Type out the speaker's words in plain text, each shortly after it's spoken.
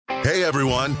Hey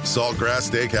everyone, Saltgrass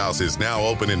Steakhouse is now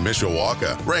open in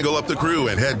Mishawaka. Wrangle up the crew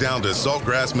and head down to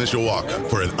Saltgrass Mishawaka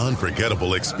for an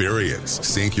unforgettable experience.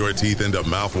 Sink your teeth into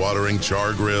mouth-watering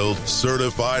char-grilled,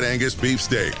 certified Angus beef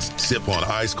steaks. Sip on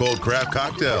ice-cold craft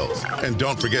cocktails. And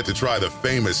don't forget to try the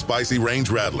famous spicy range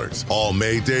rattlers, all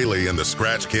made daily in the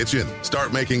Scratch Kitchen.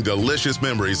 Start making delicious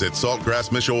memories at Saltgrass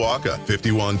Mishawaka,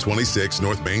 5126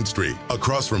 North Main Street,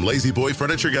 across from Lazy Boy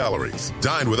Furniture Galleries.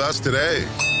 Dine with us today.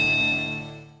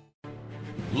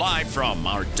 Live from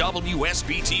our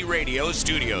WSBT radio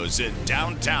studios in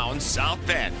downtown South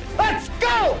Bend. Let's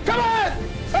go! Come on!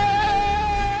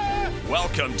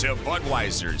 Welcome to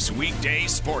Budweiser's Weekday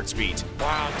Sports Beat.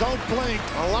 Wow, don't blink.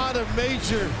 A lot of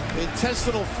major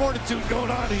intestinal fortitude going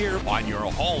on here. On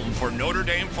your home for Notre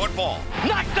Dame football.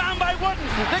 Knocked down by Wooden.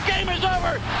 The game is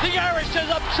over. The Irish is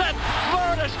upset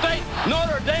Florida State.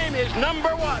 Notre Dame is number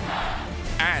one.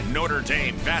 And Notre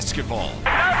Dame basketball. Number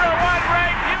one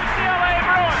ranked UCLA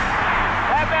Bruins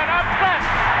have been upset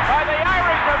by the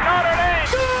Irish of Notre Dame.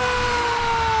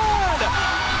 Good!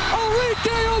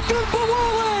 Arike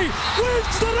Ogunbowale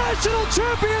wins the national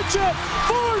championship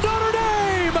for Notre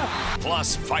Dame.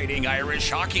 Plus Fighting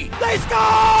Irish hockey. They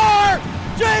score!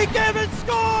 Jake Evans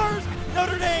scores!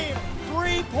 Notre Dame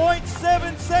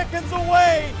 3.7 seconds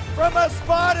away from a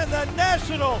spot in the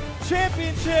national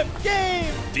championship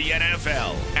game. The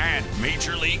NFL and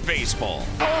Major League Baseball.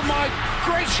 Oh my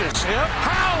gracious!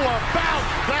 How about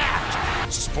that?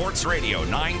 Sports Radio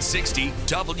 960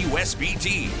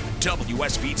 WSBT.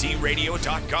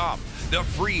 WSBTradio.com. The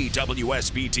free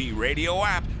WSBT radio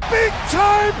app. Big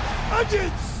time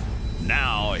Onions!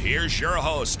 Now, here's your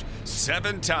host,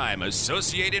 7-time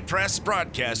Associated Press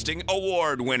Broadcasting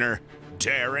Award winner,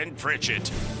 Darren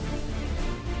Pritchett.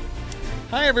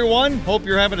 Hi, everyone. Hope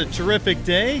you're having a terrific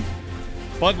day.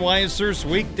 Budweiser's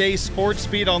Weekday Sports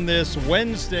Beat on this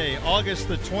Wednesday, August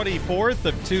the 24th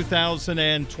of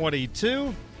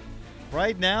 2022.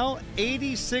 Right now,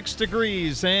 86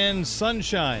 degrees and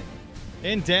sunshine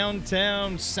in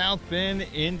downtown South Bend,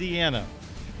 Indiana.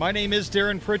 My name is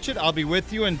Darren Pritchett. I'll be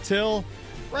with you until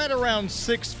right around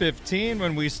 6:15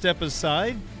 when we step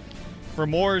aside for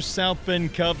more South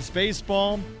Bend Cubs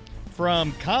baseball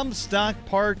from Comstock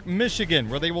Park, Michigan,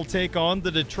 where they will take on the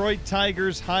Detroit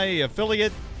Tigers High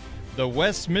affiliate, the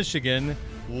West Michigan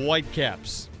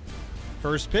Whitecaps.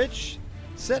 First pitch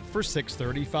set for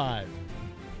 6:35.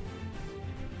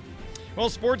 Well,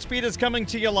 Sports Beat is coming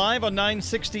to you live on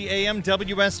 960 AM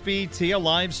WSBT, a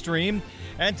live stream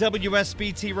at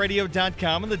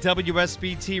WSBTradio.com and the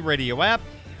WSBT radio app.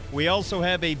 We also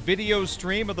have a video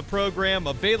stream of the program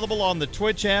available on the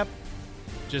Twitch app.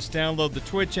 Just download the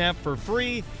Twitch app for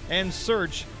free and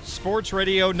search Sports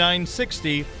Radio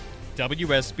 960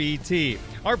 WSBT.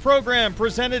 Our program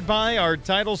presented by our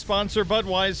title sponsor,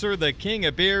 Budweiser, the King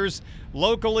of Beers,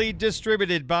 locally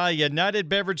distributed by United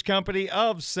Beverage Company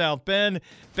of South Bend.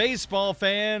 Baseball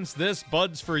fans, this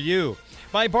Bud's for you.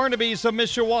 By Barnaby's of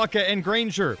Mishawaka and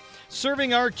Granger,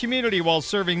 serving our community while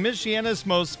serving Michiana's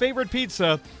most favorite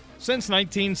pizza since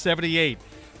 1978.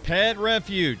 Pet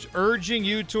Refuge, urging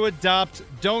you to adopt,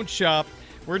 don't shop,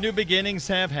 where new beginnings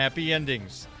have happy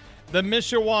endings. The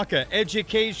Mishawaka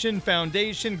Education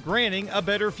Foundation, granting a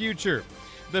better future.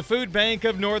 The Food Bank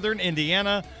of Northern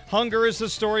Indiana, hunger is a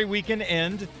story we can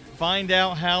end. Find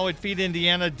out how at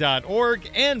feedindiana.org.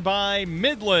 And by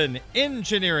Midland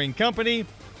Engineering Company,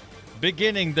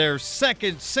 beginning their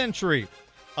second century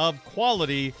of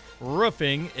quality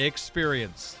roofing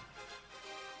experience.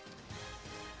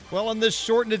 Well, in this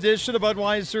shortened edition of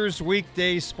Budweiser's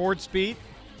Weekday Sports Beat,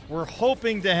 we're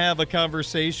hoping to have a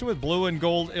conversation with Blue and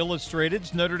Gold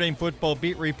Illustrated's Notre Dame football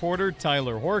beat reporter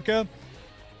Tyler Horka.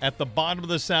 At the bottom of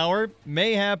this hour,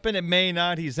 may happen, it may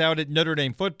not. He's out at Notre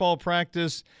Dame football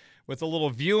practice with a little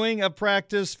viewing of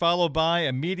practice, followed by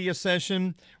a media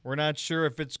session. We're not sure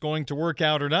if it's going to work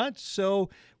out or not, so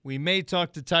we may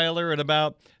talk to Tyler in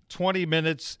about 20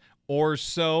 minutes or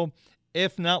so.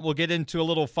 If not, we'll get into a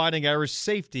little Fighting Irish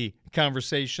safety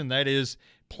conversation. That is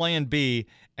Plan B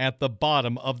at the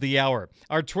bottom of the hour.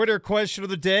 Our Twitter question of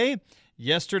the day,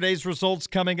 yesterday's results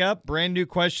coming up. Brand new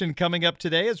question coming up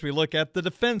today as we look at the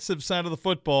defensive side of the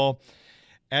football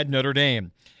at Notre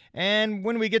Dame. And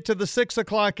when we get to the 6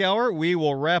 o'clock hour, we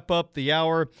will wrap up the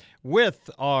hour with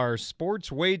our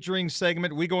sports wagering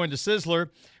segment. We go into Sizzler.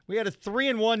 We had a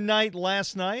 3-1 night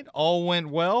last night. All went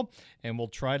well, and we'll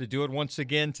try to do it once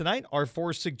again tonight. Our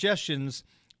 4 suggestions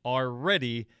are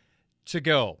ready to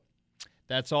go.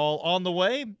 That's all on the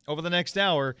way over the next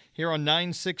hour here on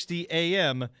 960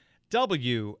 AM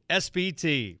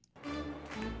WSBT.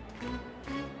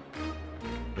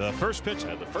 The first pitch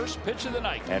of the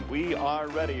night. And we are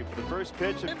ready for the first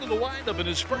pitch. Into the windup in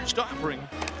his first offering.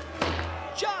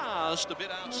 Just a bit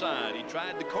outside. He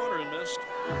tried the corner and missed.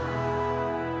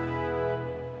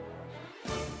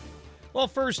 Well,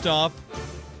 first off,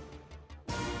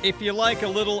 if you like a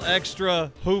little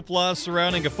extra hoopla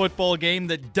surrounding a football game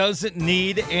that doesn't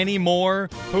need any more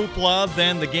hoopla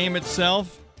than the game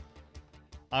itself,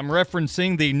 I'm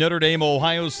referencing the Notre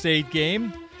Dame-Ohio State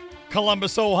game.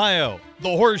 Columbus, Ohio, the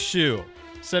Horseshoe,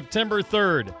 September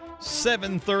 3rd,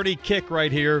 7:30 kick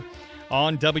right here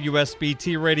on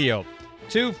WSBT Radio.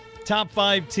 Two top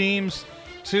 5 teams,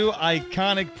 two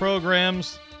iconic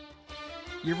programs.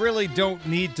 You really don't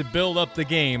need to build up the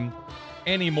game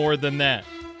any more than that.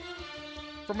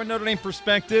 From a Notre Dame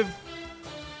perspective,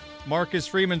 Marcus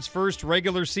Freeman's first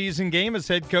regular season game as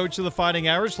head coach of the Fighting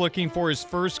Irish, looking for his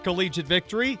first collegiate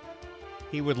victory.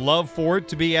 He would love for it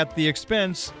to be at the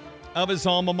expense of his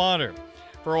alma mater.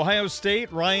 For Ohio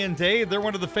State, Ryan Day, they're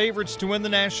one of the favorites to win the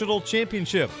national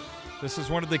championship. This is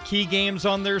one of the key games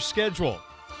on their schedule.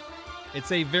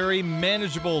 It's a very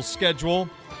manageable schedule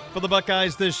for the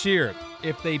Buckeyes this year.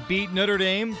 If they beat Notre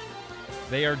Dame,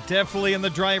 they are definitely in the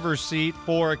driver's seat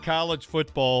for a college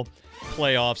football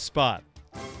playoff spot.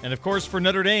 And of course, for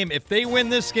Notre Dame, if they win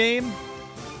this game,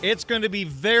 it's going to be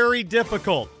very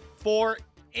difficult for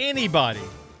anybody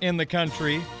in the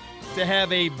country to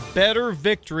have a better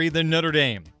victory than Notre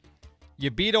Dame. You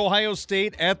beat Ohio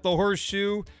State at the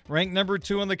Horseshoe, ranked number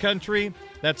 2 in the country.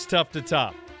 That's tough to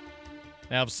top.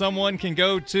 Now, if someone can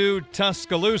go to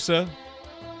Tuscaloosa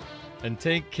and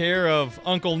take care of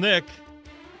Uncle Nick,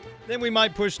 then we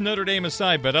might push Notre Dame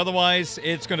aside. But otherwise,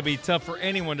 it's going to be tough for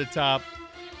anyone to top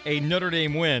a Notre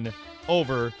Dame win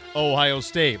over Ohio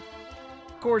State.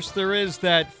 Of course, there is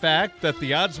that fact that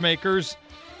the odds makers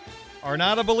are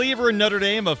not a believer in Notre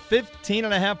Dame, a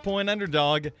 15.5-point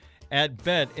underdog at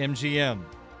BetMGM.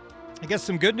 I guess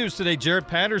some good news today. Jarrett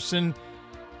Patterson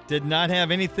did not have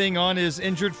anything on his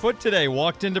injured foot today.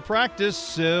 Walked into practice,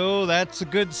 so that's a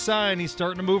good sign. He's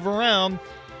starting to move around.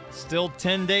 Still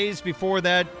 10 days before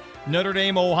that Notre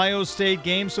Dame-Ohio State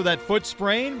game, so that foot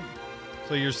sprain.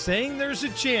 So you're saying there's a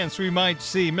chance we might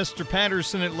see Mr.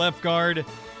 Patterson at left guard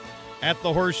at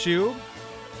the Horseshoe.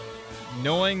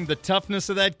 Knowing the toughness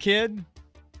of that kid,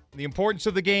 the importance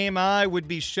of the game, I would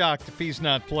be shocked if he's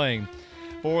not playing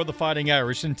for the Fighting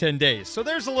Irish in 10 days. So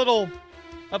there's a little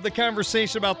of the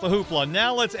conversation about the hoopla.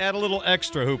 Now let's add a little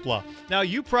extra hoopla. Now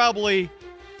you probably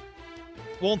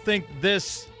won't think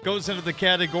this goes into the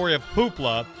category of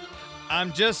hoopla.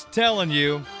 I'm just telling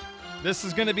you, this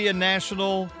is going to be a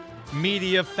national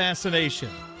media fascination.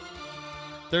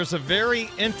 There's a very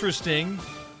interesting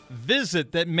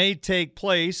visit that may take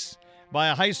place by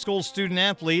a high school student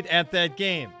athlete at that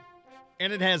game.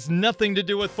 And it has nothing to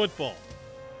do with football.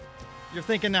 You're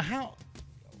thinking, now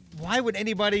why would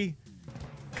anybody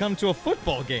come to a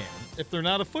football game if they're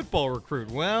not a football recruit?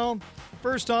 Well,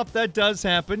 first off, that does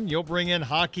happen. You'll bring in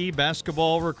hockey,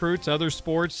 basketball recruits, other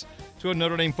sports to a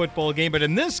Notre Dame football game. But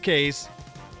in this case,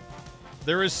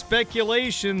 there is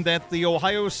speculation that the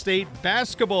Ohio State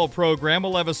basketball program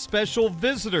will have a special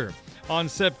visitor on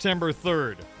September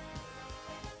 3rd.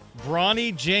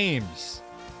 Bronny James,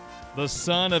 the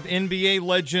son of NBA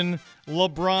legend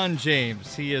LeBron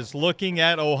James. He is looking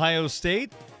at Ohio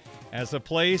State as a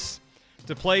place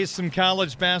to play some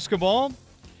college basketball.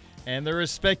 And there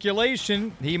is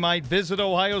speculation he might visit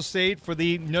Ohio State for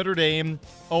the Notre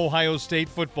Dame-Ohio State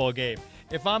football game.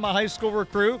 If I'm a high school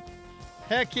recruit,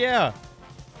 heck yeah.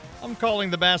 I'm calling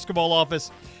the basketball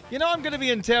office. You know, I'm going to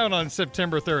be in town on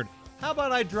September 3rd. How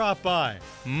about I drop by?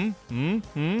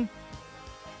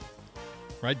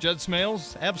 Right, Judd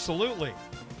Smales? Absolutely.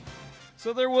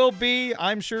 So there will be,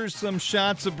 I'm sure, some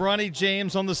shots of Bronny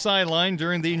James on the sideline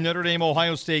during the Notre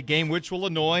Dame-Ohio State game, which will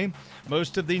annoy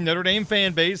most of the Notre Dame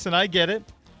fan base, and I get it.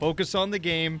 Focus on the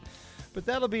game. But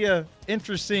that'll be an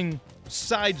interesting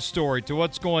side story to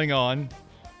what's going on.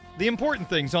 The important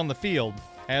things on the field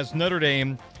as Notre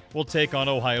Dame will take on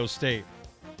Ohio State.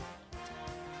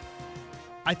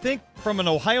 I think from an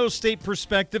Ohio State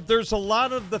perspective, there's a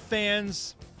lot of the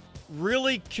fans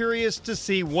really curious to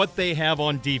see what they have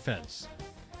on defense.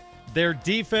 Their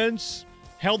defense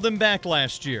held them back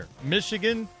last year.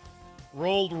 Michigan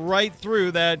rolled right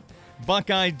through that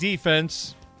Buckeye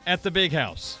defense at the Big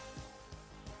House,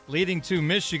 leading to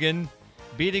Michigan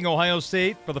beating Ohio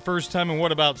State for the first time in,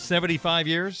 about 75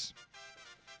 years?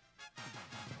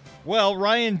 Well,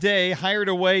 Ryan Day hired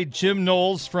away Jim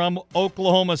Knowles from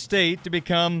Oklahoma State to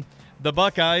become the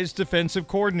Buckeyes' defensive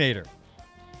coordinator.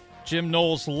 Jim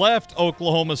Knowles left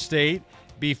Oklahoma State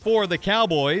before the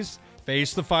Cowboys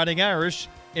faced the Fighting Irish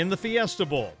in the Fiesta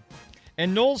Bowl.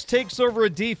 And Knowles takes over a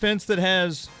defense that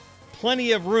has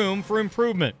plenty of room for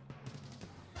improvement.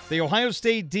 The Ohio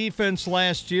State defense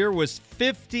last year was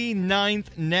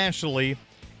 59th nationally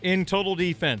in total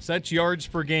defense. That's yards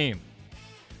per game.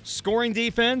 Scoring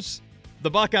defense,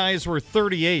 the Buckeyes were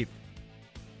 38th.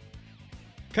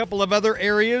 Couple of other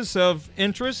areas of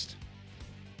interest.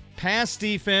 Pass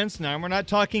defense. Now, we're not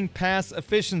talking pass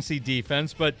efficiency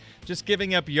defense, but just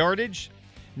giving up yardage.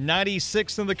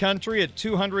 96th in the country at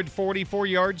 244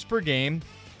 yards per game.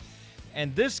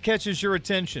 And this catches your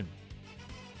attention.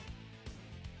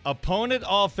 Opponent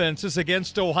offenses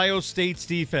against Ohio State's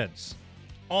defense.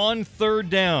 On third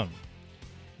down,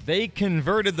 they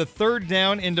converted the third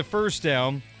down into first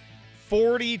down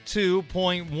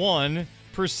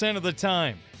 42.1% of the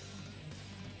time.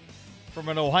 From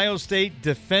an Ohio State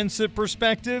defensive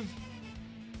perspective,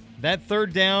 that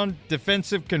third down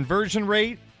defensive conversion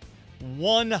rate,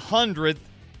 100th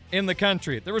in the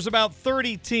country. There was about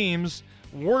 30 teams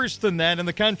worse than that in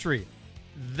the country.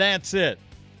 That's it.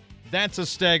 That's a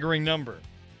staggering number.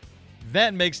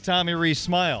 That makes Tommy Rees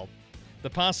smile.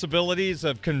 The possibilities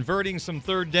of converting some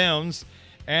third downs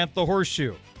at the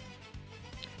Horseshoe.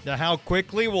 Now, how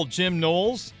quickly will Jim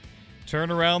Knowles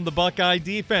turn around the Buckeye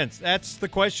defense? That's the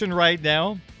question right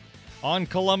now on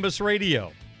Columbus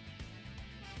Radio.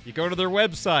 You go to their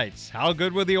websites. How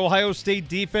good will the Ohio State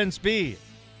defense be?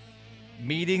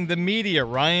 Meeting the media,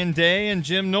 Ryan Day and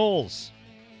Jim Knowles.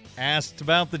 Asked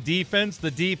about the defense.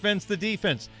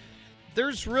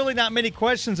 There's really not many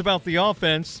questions about the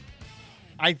offense.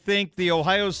 I think the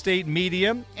Ohio State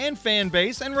media and fan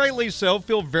base, and rightly so,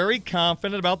 feel very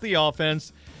confident about the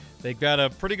offense. They've got a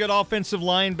pretty good offensive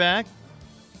line back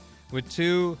with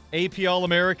 2 AP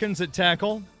All-Americans at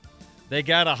tackle. They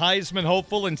got a Heisman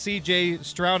hopeful in C.J.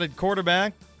 Stroud at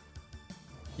quarterback.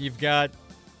 You've got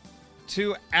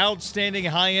 2 outstanding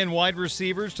high-end wide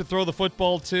receivers to throw the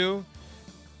football to.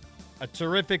 A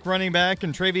terrific running back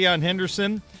in Travion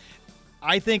Henderson.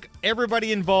 I think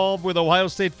everybody involved with Ohio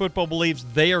State football believes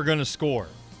they are going to score.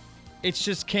 It's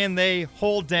just, can they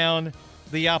hold down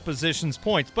the opposition's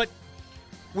points? But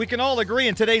we can all agree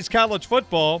in today's college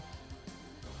football,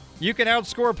 you can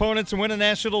outscore opponents and win a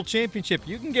national championship.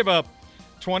 You can give up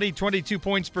 20, 22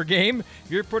 points per game.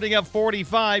 If you're putting up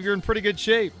 45, you're in pretty good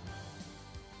shape.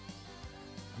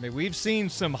 I mean, we've seen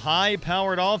some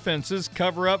high-powered offenses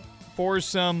cover up for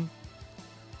some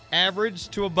average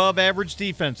to above average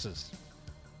defenses.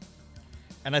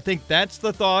 And I think that's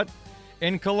the thought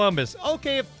in Columbus.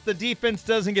 Okay, if the defense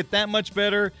doesn't get that much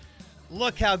better,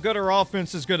 look how good our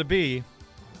offense is going to be.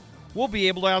 We'll be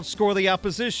able to outscore the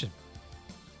opposition.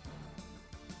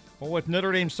 Well, if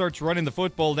Notre Dame starts running the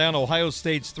football down Ohio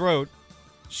State's throat,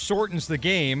 shortens the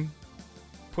game,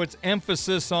 puts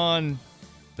emphasis on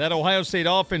that Ohio State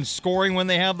offense scoring when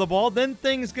they have the ball, then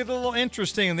things get a little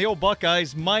interesting, and the old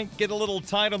Buckeyes might get a little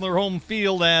tight on their home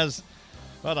field as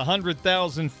about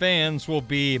 100,000 fans will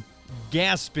be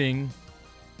gasping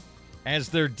as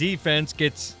their defense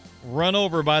gets run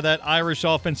over by that Irish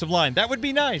offensive line. That would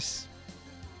be nice.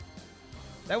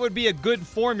 That would be a good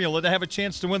formula to have a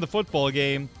chance to win the football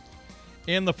game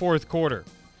in the fourth quarter.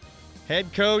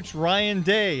 Head coach Ryan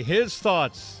Day, his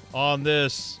thoughts on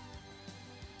this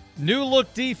new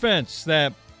look defense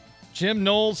that Jim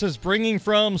Knowles is bringing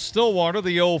from Stillwater,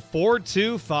 the old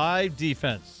 4-2-5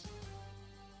 defense.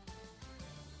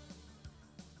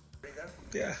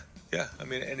 Yeah. I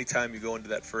mean, anytime you go into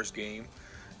that first game,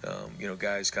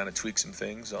 guys kind of tweak some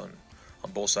things on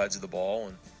both sides of the ball.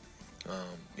 And,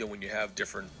 when you have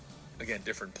different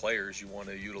players, you want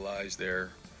to utilize their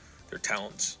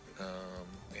talents.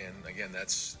 And, again,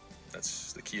 that's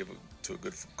the key to a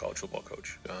good college football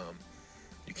coach.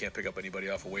 You can't pick up anybody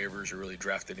off of waivers or really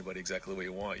draft anybody exactly the way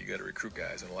you want. You got to recruit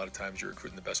guys. And a lot of times you're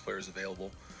recruiting the best players available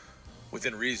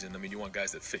within reason. I mean, you want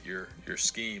guys that fit your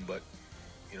scheme, but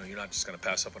you're not just going to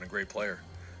pass up on a great player.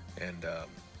 And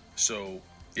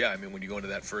when you go into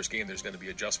that first game, there's going to be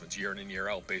adjustments year in and year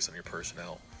out based on your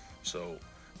personnel. So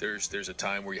there's a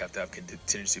time where you have to have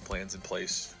contingency plans in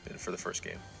place for the first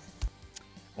game.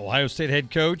 Ohio State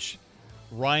head coach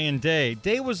Ryan Day.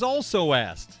 Day was also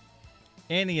asked,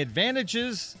 any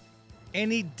advantages,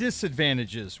 any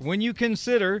disadvantages when you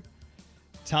consider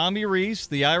Tommy Rees,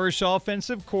 the Irish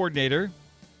offensive coordinator,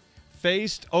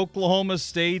 faced Oklahoma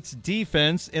State's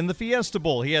defense in the Fiesta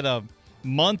Bowl. He had a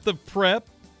month of prep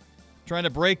trying to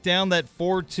break down that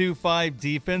 4-2-5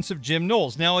 defense of Jim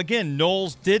Knowles. Now, again,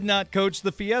 Knowles did not coach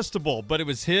the Fiesta Bowl, but it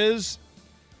was his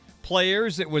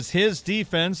players, it was his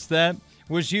defense that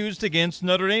was used against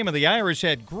Notre Dame, and the Irish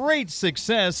had great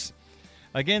success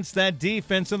against that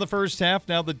defense in the first half.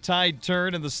 Now the tide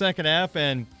turned in the second half,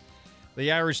 and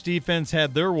The Irish defense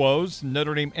had their woes.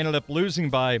 Notre Dame ended up losing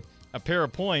by a pair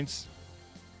of points.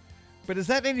 But is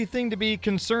that anything to be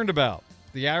concerned about?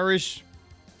 The Irish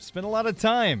spent a lot of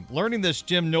time learning this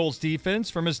Jim Knowles defense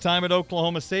from his time at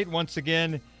Oklahoma State. Once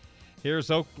again,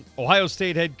 here's Ohio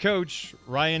State head coach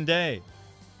Ryan Day.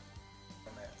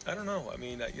 I don't know. I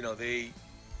mean,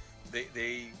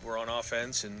 they were on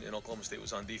offense and Oklahoma State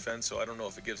was on defense, so I don't know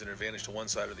if it gives an advantage to one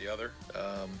side or the other.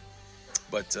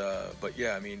 But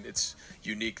yeah, I mean, it's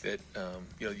unique that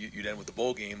you'd end with the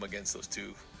bowl game against those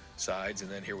two sides, and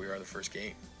then here we are the first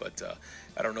game. But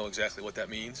I don't know exactly what that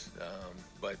means,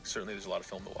 but certainly there's a lot of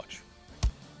film to watch.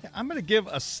 I'm going to give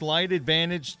a slight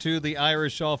advantage to the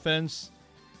Irish offense.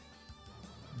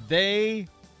 They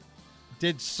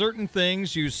did certain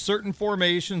things, used certain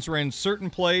formations, ran certain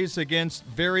plays against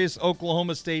various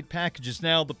Oklahoma State packages.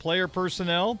 Now, the player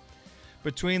personnel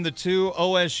between the two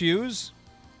OSUs,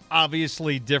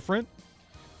 obviously different.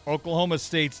 Oklahoma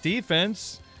State's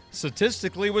defense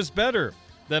statistically was better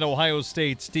than Ohio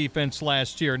State's defense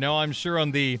last year. Now, I'm sure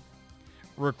on the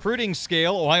recruiting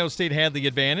scale, Ohio State had the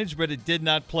advantage, but it did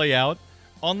not play out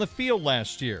on the field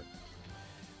last year.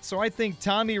 So I think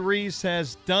Tommy Rees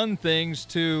has done things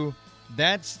to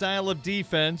that style of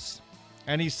defense,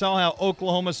 and he saw how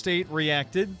Oklahoma State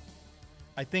reacted.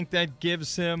 I think that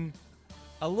gives him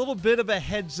a little bit of a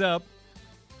heads up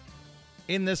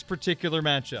in this particular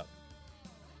matchup.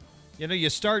 You know, you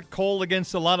start cold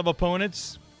against a lot of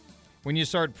opponents when you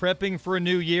start prepping for a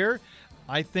new year.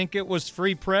 I think it was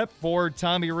free prep for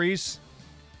Tommy Rees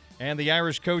and the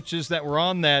Irish coaches that were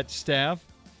on that staff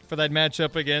for that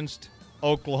matchup against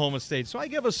Oklahoma State. So I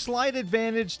give a slight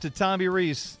advantage to Tommy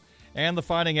Rees and the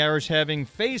Fighting Irish, having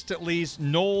faced at least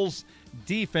Knowles'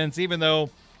 defense, even though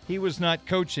he was not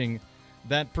coaching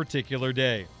that particular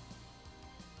day.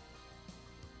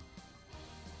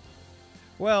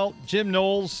 Well, Jim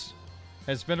Knowles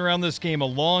has been around this game a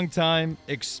long time,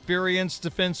 experienced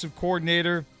defensive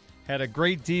coordinator, had a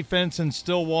great defense in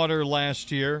Stillwater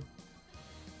last year.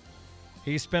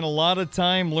 He spent a lot of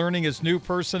time learning his new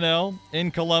personnel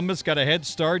in Columbus, got a head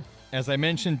start. As I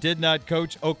mentioned, did not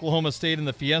coach Oklahoma State in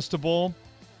the Fiesta Bowl.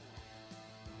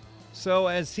 So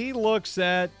as he looks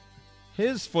at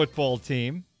his football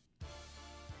team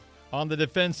on the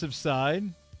defensive side,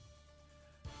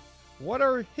 what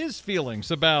are his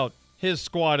feelings about his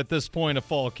squad at this point of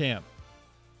fall camp?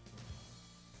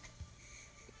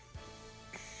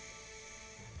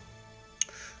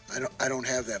 I don't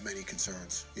have that many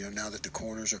concerns. You know, now that the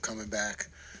corners are coming back,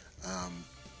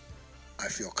 I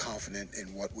feel confident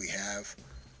in what we have.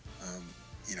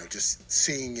 You know, just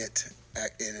seeing it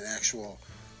in an actual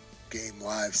game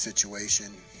live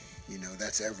situation, you know,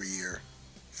 that's every year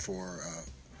for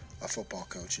a football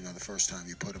coach. You know, the first time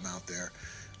you put them out there,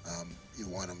 you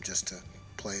want them just to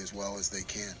play as well as they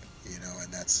can. You know,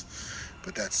 and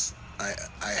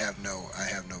I have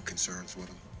no concerns with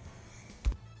them.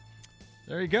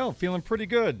 There you go. Feeling pretty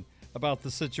good about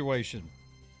the situation.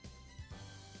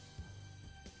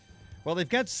 Well, they've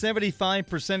got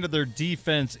 75% of their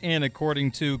defense in,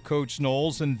 according to Coach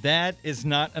Knowles, and that is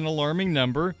not an alarming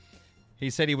number. He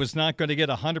said he was not going to get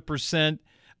 100%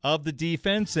 of the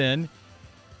defense in.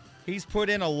 He's put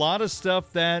in a lot of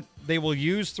stuff that they will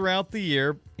use throughout the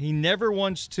year. He never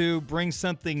wants to bring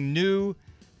something new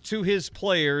to his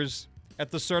players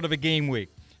at the start of a game week.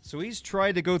 So he's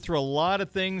tried to go through a lot of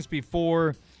things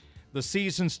before the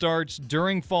season starts,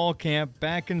 during fall camp,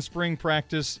 back in spring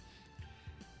practice.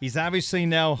 He's obviously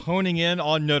now honing in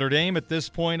on Notre Dame at this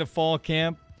point of fall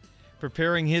camp,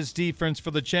 preparing his defense for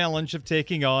the challenge of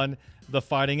taking on the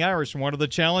Fighting Irish. One of the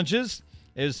challenges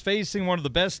is facing one of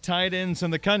the best tight ends in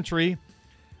the country,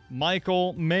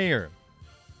 Michael Mayer.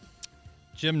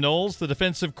 Jim Knowles, the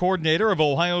defensive coordinator of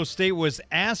Ohio State, was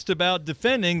asked about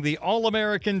defending the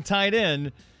All-American tight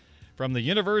end from the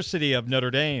University of Notre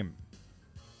Dame.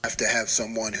 You have to have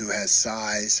someone who has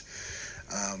size,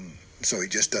 so he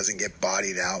just doesn't get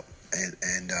bodied out,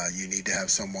 and you need to have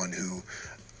someone who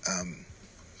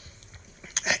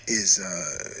is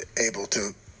able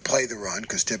to play the run,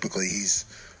 because typically he's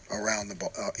around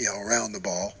the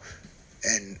ball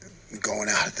and going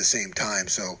out at the same time.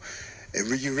 So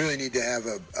you really need to have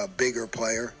a bigger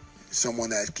player, someone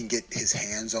that can get his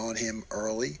hands on him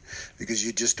early, because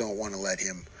you just don't want to let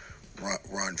him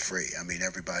run free. I mean,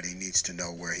 everybody needs to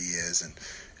know where he is,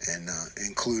 and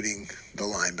including the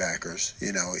linebackers.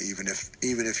 You know, even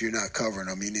if you're not covering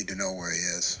him, you need to know where he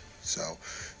is, so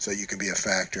you can be a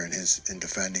factor in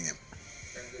defending him.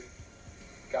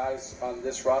 Guys on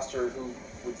this roster who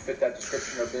would fit that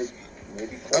description are big,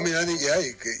 maybe close. I mean, I think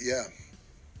yeah.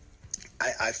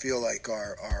 I feel like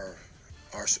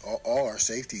all our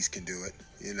safeties can do it.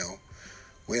 You know,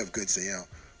 we have good,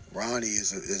 Ronnie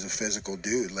is a physical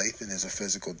dude. Lathan is a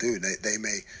physical dude.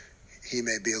 He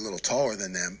may be a little taller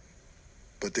than them,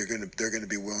 but they're gonna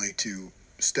be willing to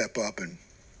step up and,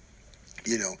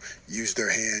 use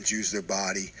their hands, use their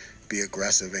body, be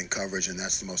aggressive in coverage, and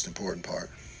that's the most important part.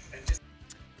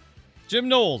 Jim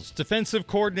Knowles, defensive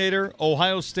coordinator,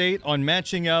 Ohio State, on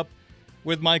matching up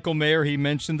with Michael Mayer. He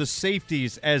mentioned the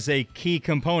safeties as a key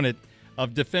component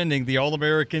of defending the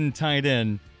All-American tight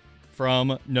end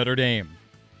from Notre Dame.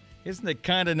 Isn't it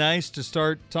kind of nice to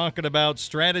start talking about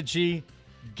strategy,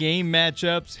 game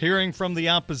matchups, hearing from the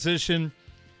opposition?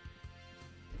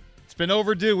 It's been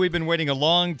overdue. We've been waiting a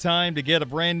long time to get a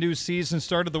brand new season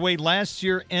started. The way last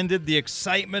year ended, the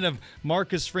excitement of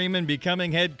Marcus Freeman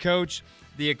becoming head coach,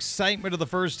 the excitement of the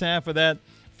first half of that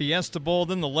Fiesta Bowl,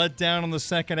 then the letdown in the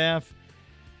second half.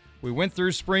 We went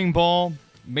through spring ball,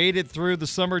 made it through the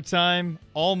summertime,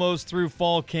 almost through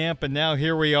fall camp, and now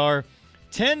here we are,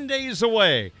 10 days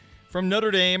away from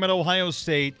Notre Dame and Ohio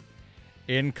State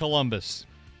in Columbus.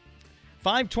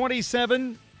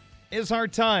 5:27 is our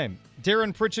time.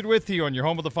 Darren Pritchett with you on your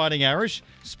home of the Fighting Irish,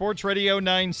 Sports Radio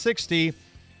 960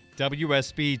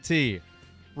 WSBT.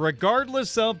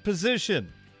 Regardless of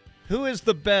position, who is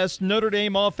the best Notre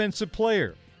Dame offensive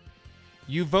player?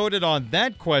 You voted on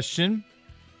that question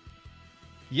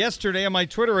yesterday on my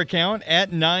Twitter account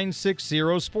at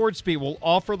 960SportsBeat. We'll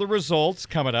offer the results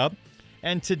coming up.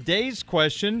 And today's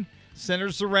question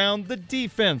centers around the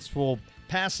defense. We'll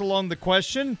pass along the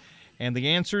question and the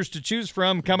answers to choose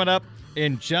from coming up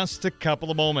in just a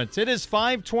couple of moments. It is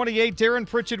 5:28. Darren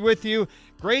Pritchett with you.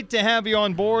 Great to have you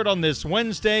on board on this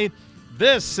Wednesday.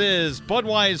 This is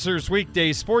Budweiser's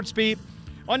Weekday Sports Beat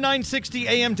on 960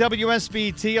 AM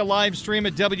WSBT, a live stream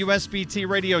at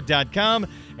WSBTradio.com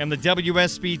and the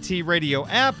WSBT Radio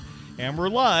app, and we're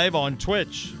live on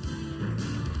Twitch.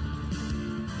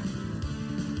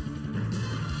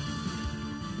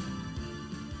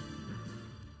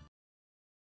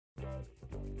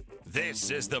 This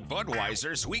is the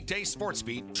Budweiser's Weekday Sports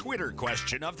Beat Twitter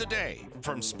question of the day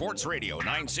from Sports Radio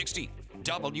 960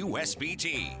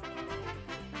 WSBT.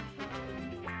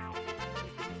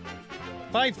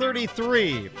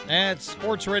 5:33 at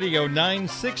Sports Radio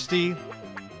 960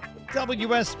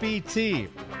 WSBT.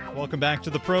 Welcome back to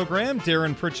the program.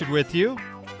 Darren Pritchett with you.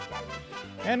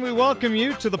 And we welcome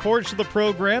you to the portion of the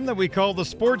program that we call the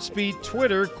Sports Beat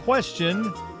Twitter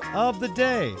question of the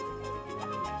day.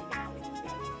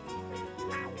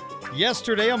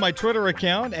 Yesterday on my Twitter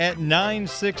account at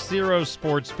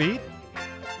 960SportsBeat,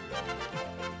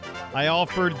 I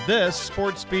offered this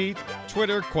Sports Beat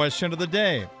Twitter question of the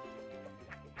day.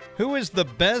 Who is the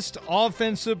best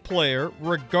offensive player,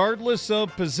 regardless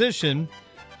of position,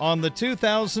 on the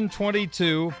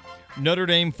 2022 Notre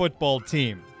Dame football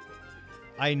team?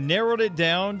 I narrowed it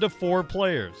down to 4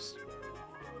 players.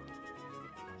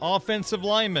 Offensive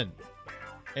lineman,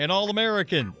 an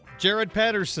All-American, Jaret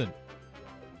Patterson.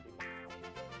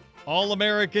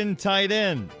 All-American tight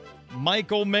end,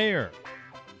 Michael Mayer.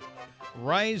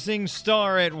 Rising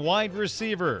star at wide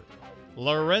receiver,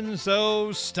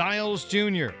 Lorenzo Styles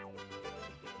Jr.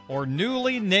 Or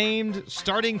newly named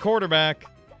starting quarterback,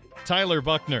 Tyler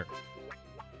Buchner.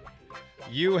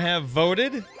 You have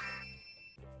voted,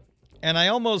 and I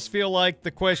almost feel like the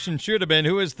question should have been,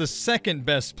 who is the second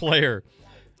best player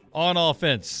on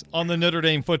offense on the Notre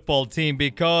Dame football team,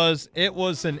 because it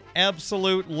was an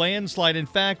absolute landslide. In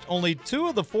fact, only 2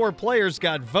 of the 4 players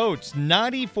got votes.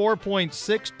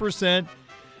 94.6%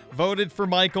 voted for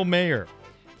Michael Mayer.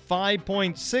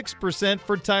 5.6%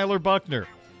 for Tyler Buchner.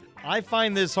 I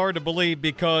find this hard to believe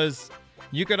because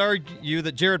you could argue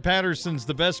that Jaret Patterson's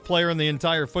the best player in the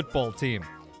entire football team.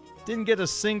 Didn't get a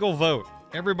single vote.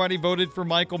 Everybody voted for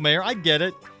Michael Mayer. I get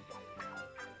it.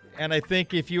 And I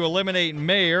think if you eliminate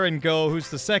Mayer and go who's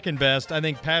the second best, I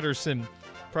think Patterson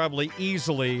probably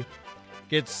easily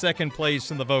gets second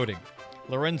place in the voting.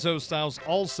 Lorenzo Styles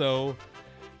also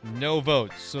no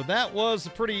votes. So that was a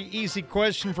pretty easy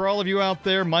question for all of you out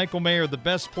there. Michael Mayer, the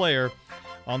best player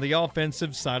on the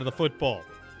offensive side of the football.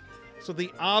 So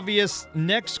the obvious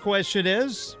next question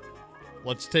is,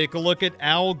 let's take a look at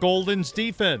Al Golden's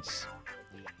defense.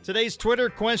 Today's Twitter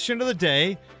question of the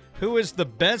day: who is the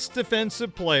best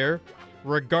defensive player,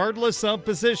 regardless of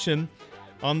position,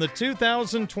 on the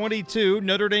 2022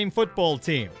 Notre Dame football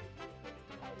team?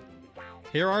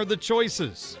 Here are the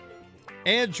choices.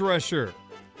 Edge rusher,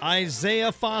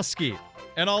 Isaiah Foskey,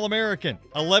 an All-American,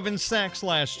 11 sacks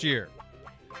last year.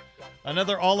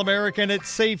 Another All-American at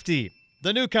safety,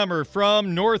 the newcomer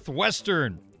from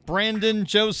Northwestern, Brandon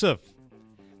Joseph.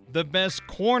 The best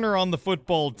corner on the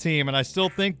football team, and I still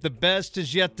think the best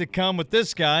is yet to come with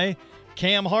this guy,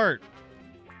 Cam Hart.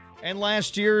 and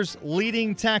last year's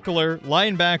leading tackler,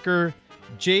 linebacker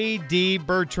J.D.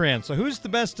 Bertrand. So who's the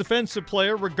best defensive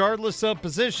player, regardless of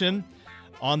position,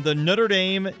 on the Notre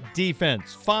Dame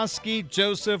defense? Foskey,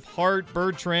 Joseph, Hart,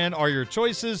 Bertrand are your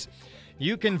choices.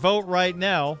 You can vote right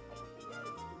now.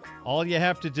 All you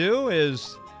have to do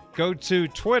is go to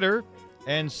Twitter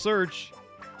and search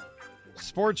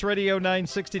Sports Radio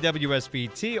 960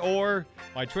 WSBT or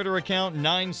my Twitter account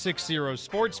 960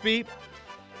 SportsBeat.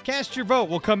 Cast your vote.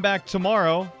 We'll come back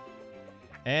tomorrow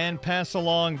and pass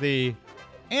along the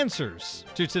answers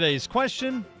to today's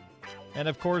question. And,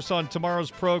 of course, on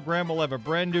tomorrow's program, we'll have a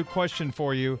brand new question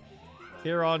for you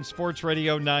here on Sports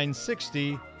Radio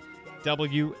 960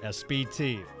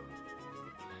 WSBT.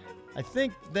 I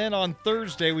think then on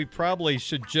Thursday we probably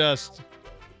should just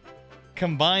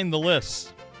combine the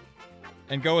lists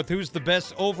and go with who's the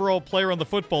best overall player on the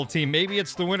football team. Maybe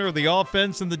it's the winner of the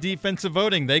offense and the defensive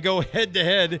voting. They go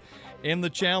head-to-head in the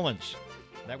challenge.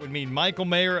 That would mean Michael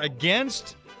Mayer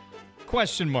against ?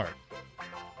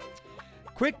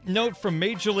 Quick note from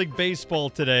Major League Baseball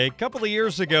today. A couple of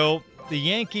years ago, the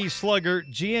Yankee slugger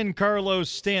Giancarlo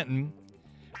Stanton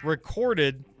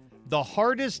recorded the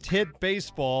hardest hit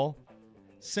baseball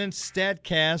since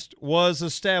StatCast was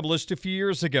established a few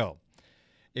years ago.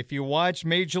 If you watch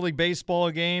Major League Baseball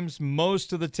games,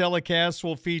 most of the telecasts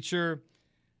will feature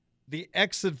the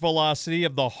exit velocity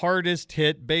of the hardest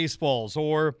hit baseballs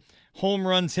or home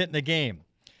runs hit in a game.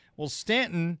 Well,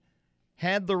 Stanton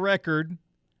had the record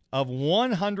of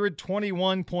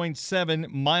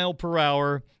 121.7 mile per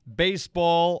hour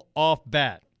baseball off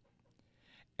bat.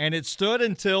 And it stood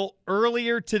until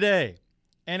earlier today,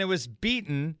 and it was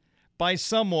beaten by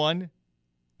someone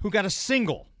who got a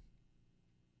single.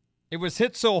 It was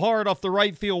hit so hard off the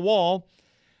right field wall,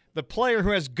 the player who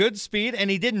has good speed,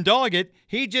 and he didn't dog it,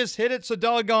 he just hit it so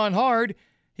doggone hard,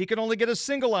 he could only get a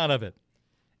single out of it.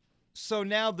 So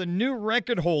now the new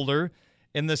record holder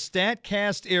in the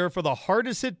StatCast era for the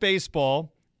hardest hit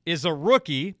baseball is a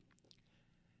rookie.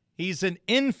 He's an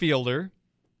infielder,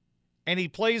 and he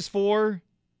plays for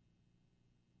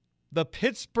the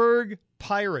Pittsburgh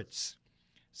Pirates.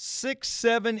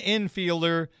 6'7"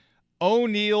 infielder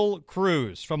Oneil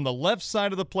Cruz from the left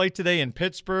side of the plate today in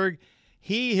Pittsburgh.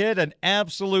 He hit an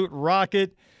absolute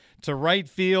rocket to right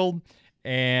field.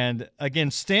 And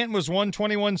again, Stanton was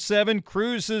 121.7.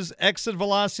 Cruz's exit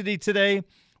velocity today,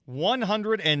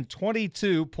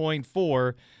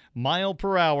 122.4 mile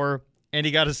per hour. And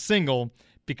he got a single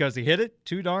because he hit it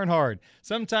too darn hard.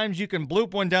 Sometimes you can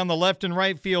bloop one down the left and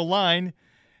right field line.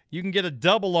 You can get a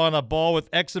double on a ball with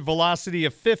exit velocity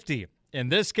of 50. In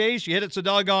this case, you hit it so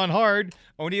doggone hard.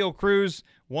 Oneil Cruz,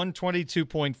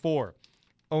 122.4.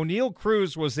 Oneil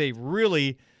Cruz was a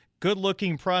really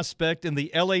good-looking prospect in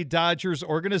the LA Dodgers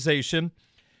organization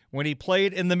when he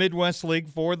played in the Midwest League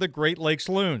for the Great Lakes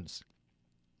Loons.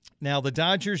 Now, the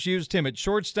Dodgers used him at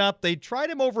shortstop. They tried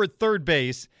him over at third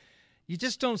base. You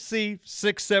just don't see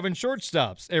 6'7"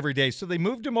 shortstops every day, so they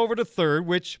moved him over to third,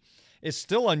 which is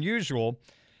still unusual.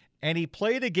 And he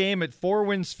played a game at Four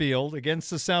Winds Field against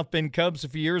the South Bend Cubs a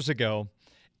few years ago,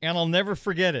 and I'll never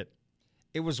forget it.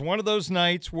 It was one of those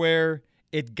nights where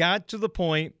it got to the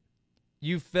point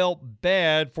you felt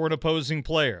bad for an opposing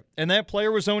player, and that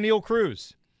player was Oneil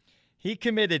Cruz. He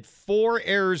committed 4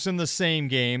 errors in the same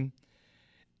game,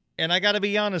 and I got to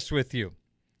be honest with you.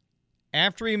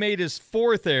 After he made his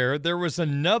 4th error, there was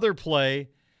another play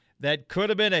that could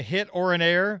have been a hit or an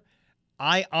error.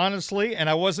 I honestly, and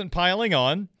I wasn't piling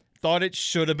on, thought it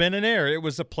should have been an error. It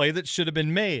was a play that should have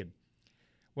been made.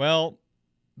 Well,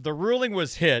 the ruling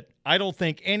was hit. I don't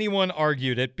think anyone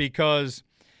argued it because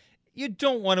you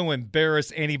don't want to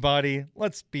embarrass anybody.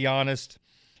 Let's be honest.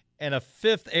 And a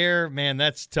 5th error, man,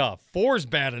 that's tough. 4's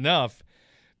bad enough,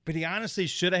 but he honestly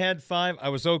should have had 5. I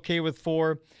was okay with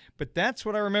 4, but that's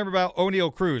what I remember about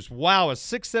Oneil Cruz. Wow, a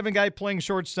 6'7" guy playing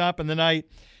shortstop in the night.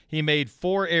 He made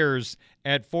 4 errors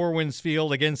at Four Winds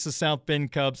Field against the South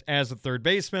Bend Cubs as a third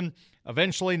baseman.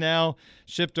 Eventually now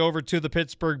shipped over to the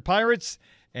Pittsburgh Pirates.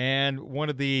 And one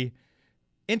of the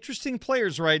interesting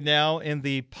players right now in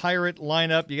the Pirate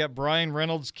lineup, you got Brian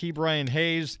Reynolds, Ke'Bryan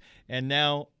Hayes, and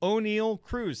now Oneil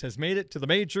Cruz has made it to the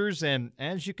majors. And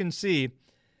as you can see,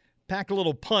 pack a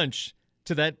little punch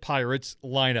to that Pirates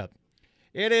lineup.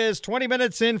 It is 20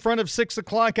 minutes in front of 6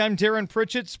 o'clock. I'm Darren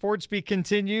Pritchett. SportsBeat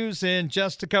continues in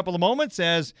just a couple of moments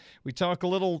as we talk a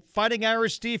little Fighting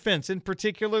Irish defense, in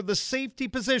particular the safety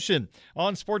position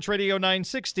on Sports Radio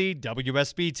 960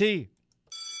 WSBT.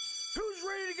 Who's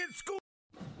ready to get school?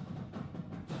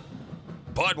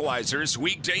 Budweiser's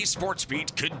weekday sports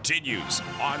beat continues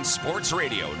on Sports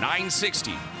Radio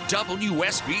 960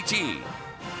 WSBT.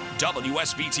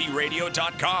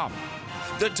 WSBTradio.com,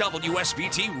 the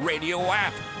WSBT Radio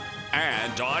app,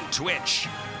 and on Twitch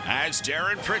as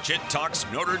Darren Pritchett talks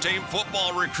Notre Dame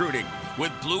football recruiting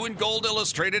with Blue and Gold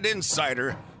Illustrated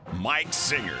insider Mike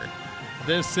Singer.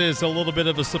 This is a little bit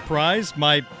of a surprise.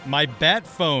 My bat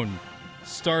phone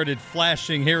started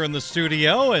flashing here in the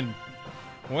studio, and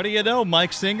what do you know?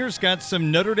 Mike Singer's got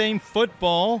some Notre Dame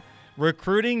football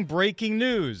recruiting breaking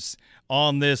news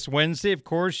on this Wednesday. Of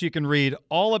course, you can read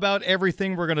all about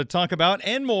everything we're going to talk about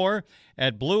and more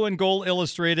at Blue and Gold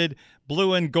Illustrated,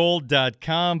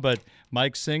 blueandgold.com. But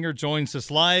Mike Singer joins us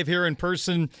live here in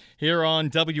person here on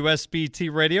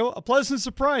WSBT Radio. A pleasant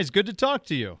surprise. Good to talk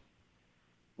to you.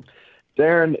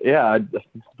 Darren, yeah, I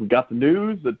got the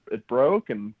news. It broke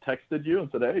and texted you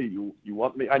and said, hey, you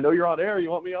want me? I know you're on air. You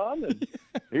want me on? And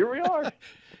here we are.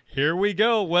 Here we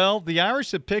go. Well, the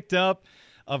Irish have picked up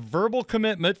a verbal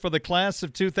commitment for the class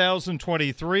of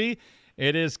 2023.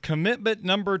 It is commitment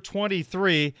number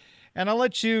 23, and I'll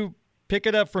let you pick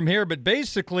it up from here. But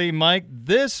basically, Mike,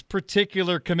 this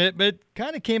particular commitment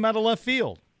kind of came out of left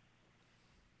field.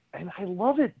 And I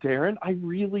love it, Darren. I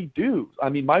really do. I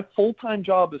mean, my full-time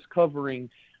job is covering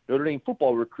Notre Dame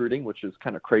football recruiting, which is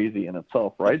kind of crazy in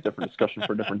itself, right? Different discussion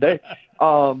for a different day.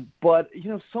 But,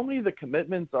 so many of the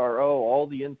commitments are, all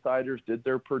the insiders did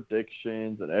their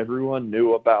predictions and everyone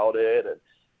knew about it. And,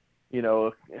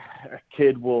 a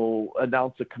kid will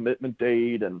announce a commitment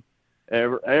date and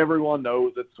everyone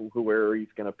knows it's where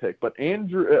he's going to pick. But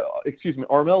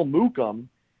Armel Mukam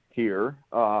here,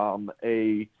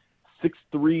 a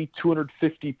 6'3",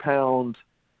 250-pound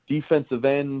defensive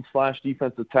end /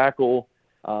 defensive tackle.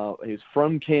 He's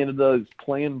from Canada. He's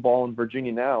playing ball in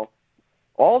Virginia now.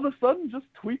 All of a sudden, just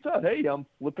tweets out, hey, I'm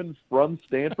flipping from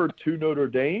Stanford to Notre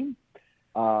Dame.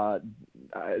 The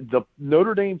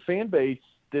Notre Dame fan base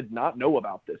did not know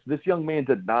about this. This young man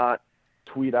did not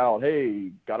tweet out, hey,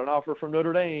 got an offer from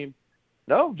Notre Dame.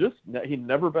 No, he'd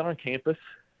never been on campus,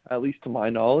 at least to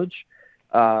my knowledge.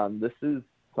 This is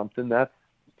something that's,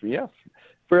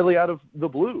 fairly out of the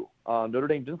blue. Notre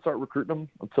Dame didn't start recruiting him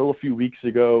until a few weeks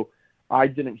ago. I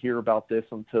didn't hear about this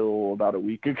until about a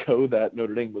week ago that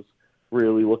Notre Dame was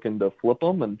really looking to flip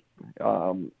him. And,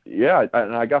 I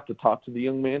got to talk to the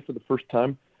young man for the first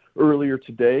time earlier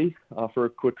today for a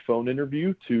quick phone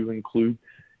interview to include,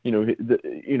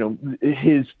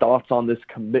 his thoughts on this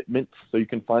commitment. So you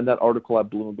can find that article at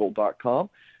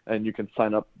blueandgold.com. And you can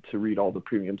sign up to read all the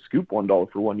Premium Scoop,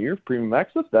 $1 for 1 year, Premium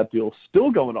Access. That deal's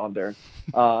still going on there.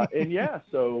 A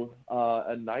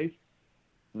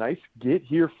nice get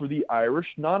here for the Irish.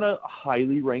 Not a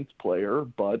highly ranked player,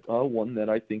 but one that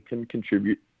I think can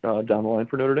contribute down the line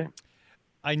for Notre Dame.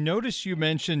 I noticed you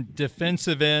mentioned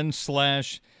defensive end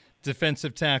 /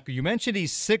 defensive tackle. You mentioned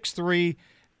he's 6'3",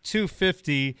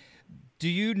 250. Do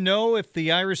you know if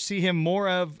the Irish see him more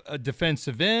of a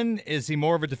defensive end? Is he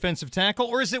more of a defensive tackle?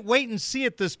 Or is it wait and see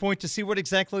at this point to see what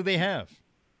exactly they have?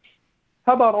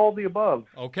 How about all the above?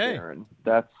 Okay. Aaron?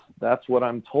 That's what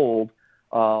I'm told.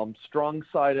 Strong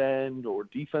side end or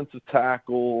defensive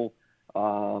tackle,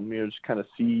 just kind of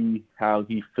see how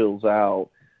he fills out.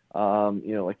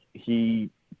 He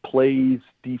plays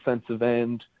defensive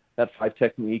end, that 5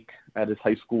 technique at his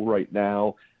high school right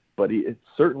now. But it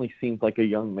certainly seems like a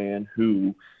young man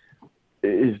who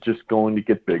is just going to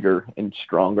get bigger and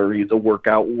stronger. He's a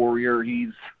workout warrior.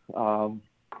 I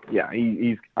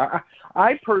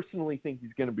personally think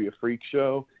he's going to be a freak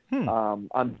show.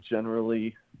 I'm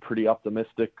generally pretty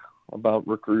optimistic about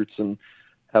recruits and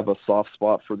have a soft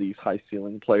spot for these high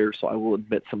ceiling players. So I will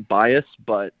admit some bias,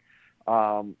 but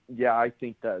I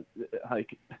think that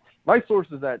my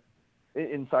sources that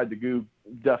inside the Goog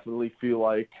definitely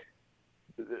feel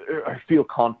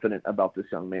confident about this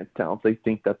young man's talent. They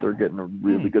think that they're getting a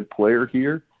really good player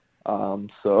here.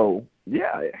 Again,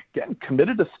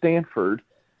 committed to Stanford.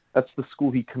 That's the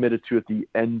school he committed to at the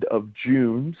end of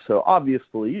June. So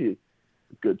obviously,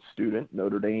 a good student.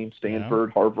 Notre Dame,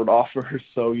 Stanford, Harvard offers.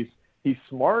 So he's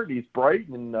smart, he's bright,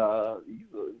 and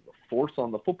he's a force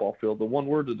on the football field. The one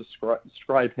word to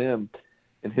describe him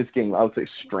in his game, I would say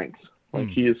strength.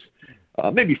 He is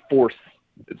maybe force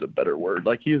is a better word.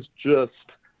 He is just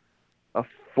a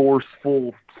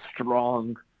forceful,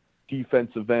 strong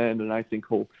defensive end, and I think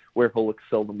where he'll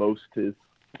excel the most is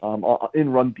in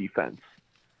run defense.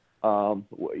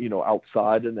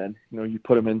 Outside, and then you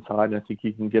put him inside, and I think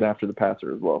he can get after the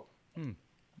passer as well.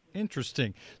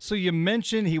 Interesting. So you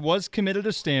mentioned he was committed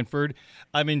to Stanford.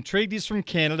 I'm intrigued he's from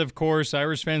Canada, of course.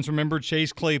 Irish fans remember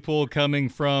Chase Claypool coming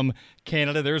from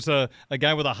Canada. There's a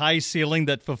guy with a high ceiling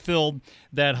that fulfilled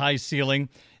that high ceiling.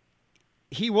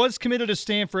 He was committed to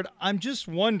Stanford. I'm just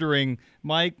wondering,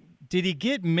 Mike, Did he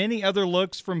get many other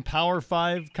looks from Power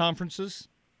 5 conferences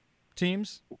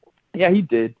teams? Yeah, he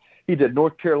did. He did.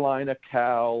 North Carolina,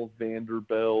 Cal,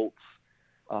 Vanderbilt,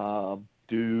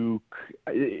 Duke,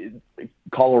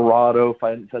 Colorado, if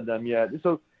I hadn't said them yet.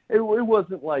 So it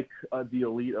wasn't like the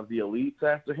elite of the elites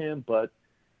after him, but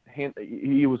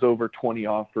he was over 20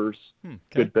 offers,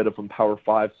 good bit of them Power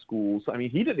 5 schools. I mean,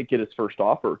 he didn't get his first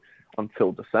offer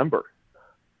until December.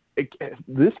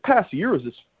 This past year was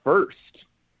his first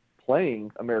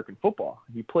playing American football.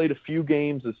 He played a few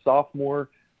games as sophomore,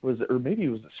 or maybe it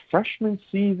was his freshman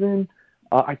season.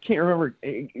 I can't remember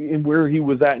where he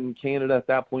was at in Canada at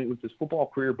that point with his football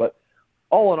career, but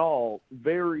all in all,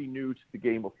 very new to the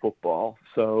game of football.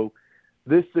 So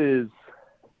this is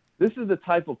the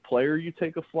type of player you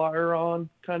take a flyer on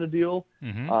kind of deal.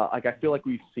 Like I feel like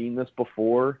we've seen this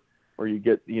before, where you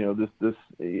get this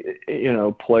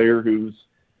player who's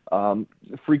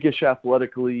freakish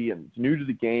athletically and new to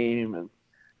the game, and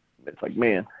it's like,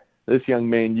 man, this young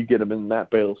man, you get him in Matt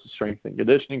Balis' strength and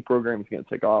conditioning program, he's going to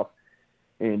take off.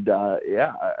 And I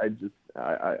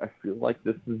feel like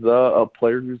this is a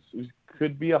player who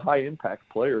could be a high impact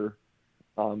player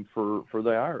for the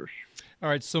Irish. All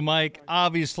right, so Mike,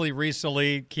 obviously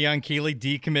recently Keon Keeley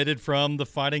decommitted from the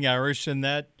Fighting Irish, and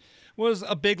that was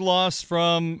a big loss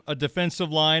from a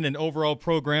defensive line and overall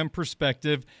program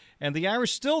perspective. And the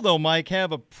Irish still, though, Mike,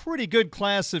 have a pretty good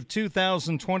class of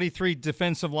 2023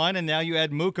 defensive line, and now you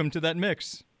add Mookum to that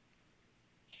mix.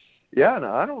 Yeah,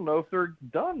 no, I don't know if they're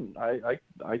done.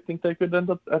 I think they could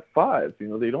end up at 5.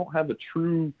 They don't have a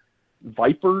true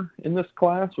viper in this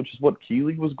class, which is what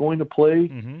Keeley was going to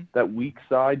play, that weak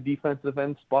side defensive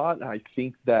end spot. And I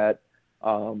think that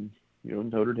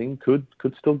Notre Dame could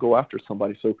still go after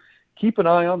somebody. So keep an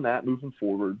eye on that moving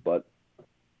forward. But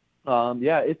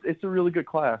it's a really good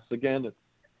class. Again,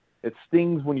 it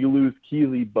stings when you lose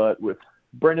Keeley, but with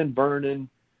Brennan Vernon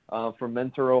from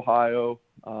Mentor, Ohio,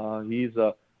 he's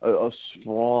a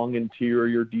strong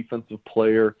interior defensive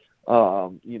player.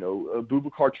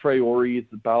 Boubacar Traore is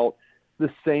about the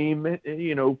same,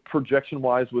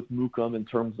 projection-wise with Mookum in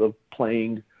terms of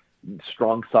playing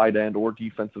strong side end or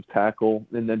defensive tackle.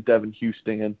 And then Devin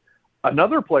Houston,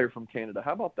 another player from Canada.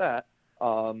 How about that?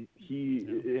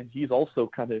 He's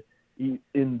also kind of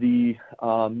in the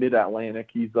Mid-Atlantic.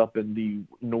 He's up in the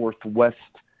northwest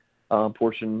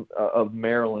portion of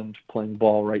Maryland, playing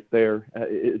ball right there at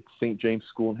St. James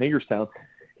School in Hagerstown.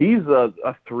 He's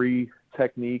a 3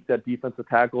 technique, that defensive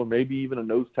tackle, or maybe even a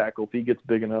nose tackle if he gets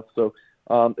big enough. So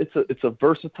it's a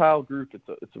versatile group.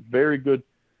 It's a very good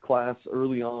class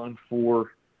early on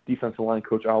for defensive line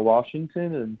coach Al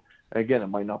Washington, and again, it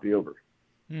might not be over.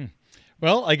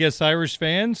 Well, I guess Irish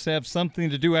fans have something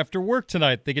to do after work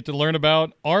tonight. They get to learn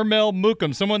about Armel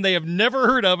Mookum, someone they have never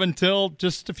heard of until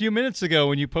just a few minutes ago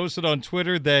when you posted on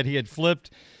Twitter that he had flipped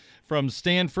from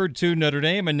Stanford to Notre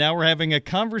Dame, and now we're having a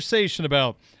conversation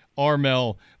about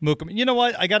Armel Mookum. You know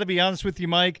what? I got to be honest with you,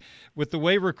 Mike. With the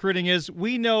way recruiting is,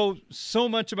 we know so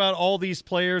much about all these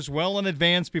players well in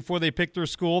advance before they pick their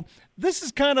school. This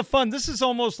is kind of fun. This is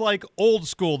almost like old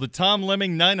school, the Tom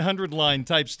Lemming 900 line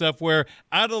type stuff, where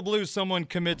out of the blue someone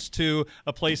commits to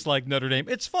a place like Notre Dame.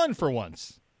 It's fun for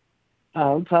once.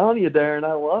 I'm telling you, Darren,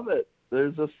 I love it.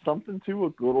 There's just something to a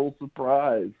good old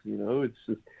surprise. It's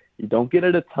just, you don't get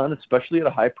it a ton, especially at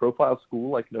a high-profile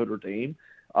school like Notre Dame.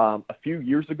 A few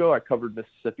years ago, I covered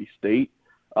Mississippi State,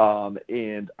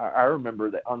 and I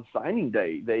remember that on signing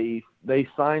day, they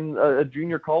signed a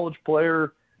junior college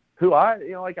player who I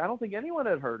don't think anyone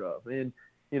had heard of, and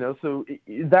so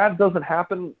that doesn't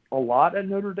happen a lot at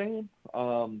Notre Dame.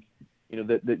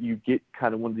 That you get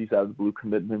kind of one of these out of the blue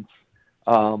commitments,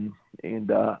 I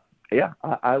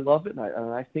love it, and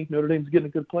I think Notre Dame's getting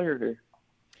a good player here.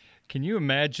 Can you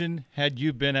imagine had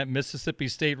you been at Mississippi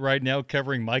State right now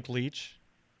covering Mike Leach?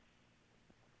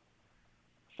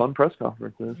 Fun press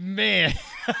conferences. Man,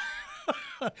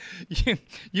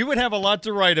 you would have a lot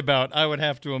to write about, I would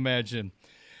have to imagine.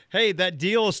 Hey, that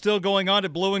deal is still going on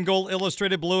at Blue and Gold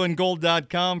Illustrated,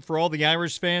 blueandgold.com, for all the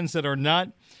Irish fans that are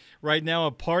not right now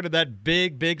a part of that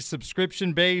big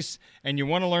subscription base, and you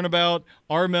want to learn about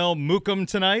Armel Mookum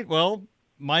tonight. Well,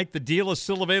 Mike, the deal is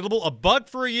still available. $1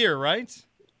 for a year, right?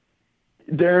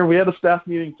 Darren, we had a staff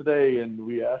meeting today, and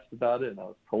we asked about it, and I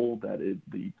was told that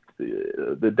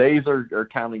the days are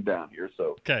counting down here.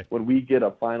 So When we get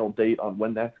a final date on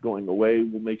when that's going away,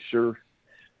 we'll make sure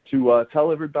to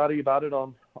tell everybody about it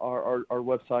on our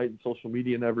website and social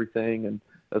media and everything, and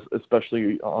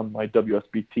especially on my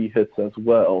WSBT hits as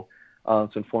well, to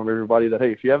inform everybody that,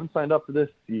 hey, if you haven't signed up for this,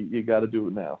 you got to do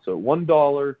it now. So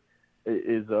 $1,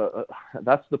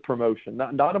 that's the promotion.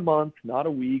 Not a month, not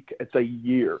a week. It's a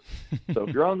year. So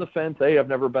if you're on the fence, hey, I've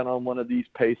never been on one of these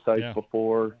pay sites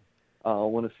before. I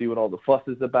want to see what all the fuss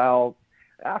is about.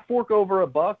 Fork over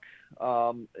 $1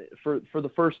 for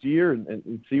the first year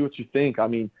and see what you think. I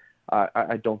mean,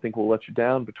 I don't think we'll let you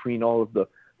down between all of the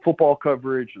football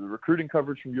coverage, the recruiting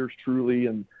coverage from yours truly,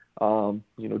 and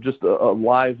just a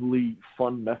lively,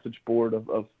 fun message board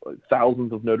of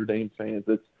thousands of Notre Dame fans.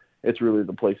 It's really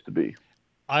the place to be.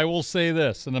 I will say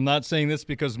this, and I'm not saying this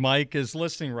because Mike is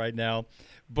listening right now,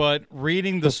 but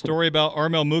reading the story about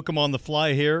Armel Mukam on the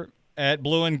fly here at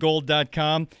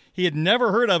blueandgold.com, he had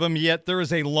never heard of him, yet there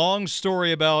is a long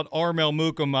story about Armel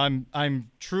Mukam.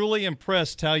 I'm truly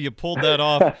impressed how you pulled that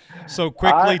off so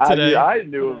quickly today. I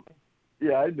knew him.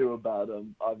 Yeah, I knew about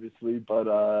him, obviously, but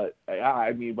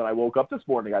I mean, when I woke up this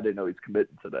morning, I didn't know he's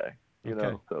committing today. You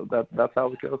know, so that's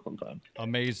how it goes sometimes.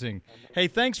 Amazing. Hey,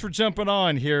 thanks for jumping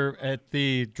on here at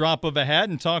the drop of a hat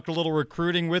and talk a little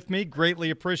recruiting with me.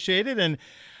 Greatly appreciated. And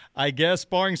I guess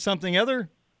barring something else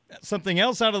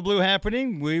out of the blue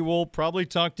happening, we will probably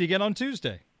talk to you again on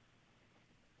Tuesday.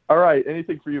 All right.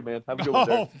 Anything for you, man. Have a good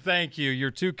one. Oh, thank you. You're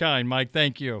too kind, Mike.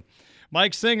 Thank you.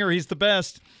 Mike Singer, he's the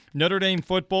best. Notre Dame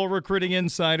football recruiting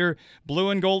insider. Blue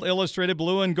and Gold Illustrated,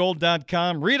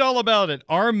 blueandgold.com. Read all about it.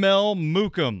 Armel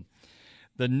Mukam,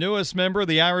 the newest member of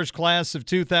the Irish class of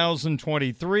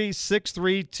 2023,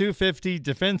 6'3", 250,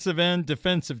 defensive end,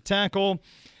 defensive tackle,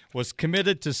 was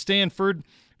committed to Stanford,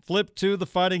 flipped to the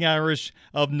Fighting Irish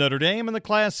of Notre Dame in the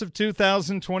class of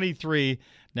 2023,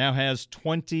 now has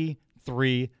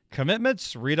 23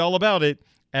 commitments. Read all about it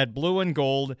at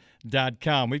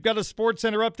blueandgold.com. We've got a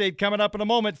SportsCenter update coming up in a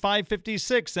moment,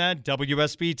 5:56 at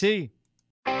WSBT.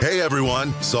 Hey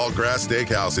everyone, Saltgrass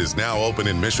Steakhouse is now open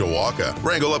in Mishawaka.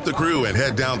 Wrangle up the crew and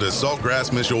head down to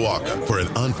Saltgrass Mishawaka for an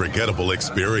unforgettable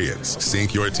experience.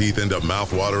 Sink your teeth into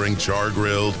mouth-watering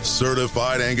char-grilled,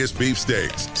 certified Angus beef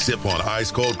steaks. Sip on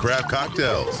ice-cold craft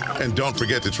cocktails. And don't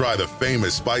forget to try the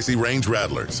famous spicy range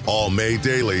rattlers, all made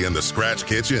daily in the Scratch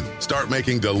Kitchen. Start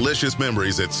making delicious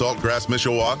memories at Saltgrass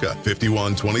Mishawaka,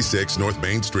 5126 North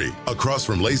Main Street, across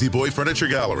from Lazy Boy Furniture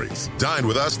Galleries. Dine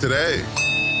with us today.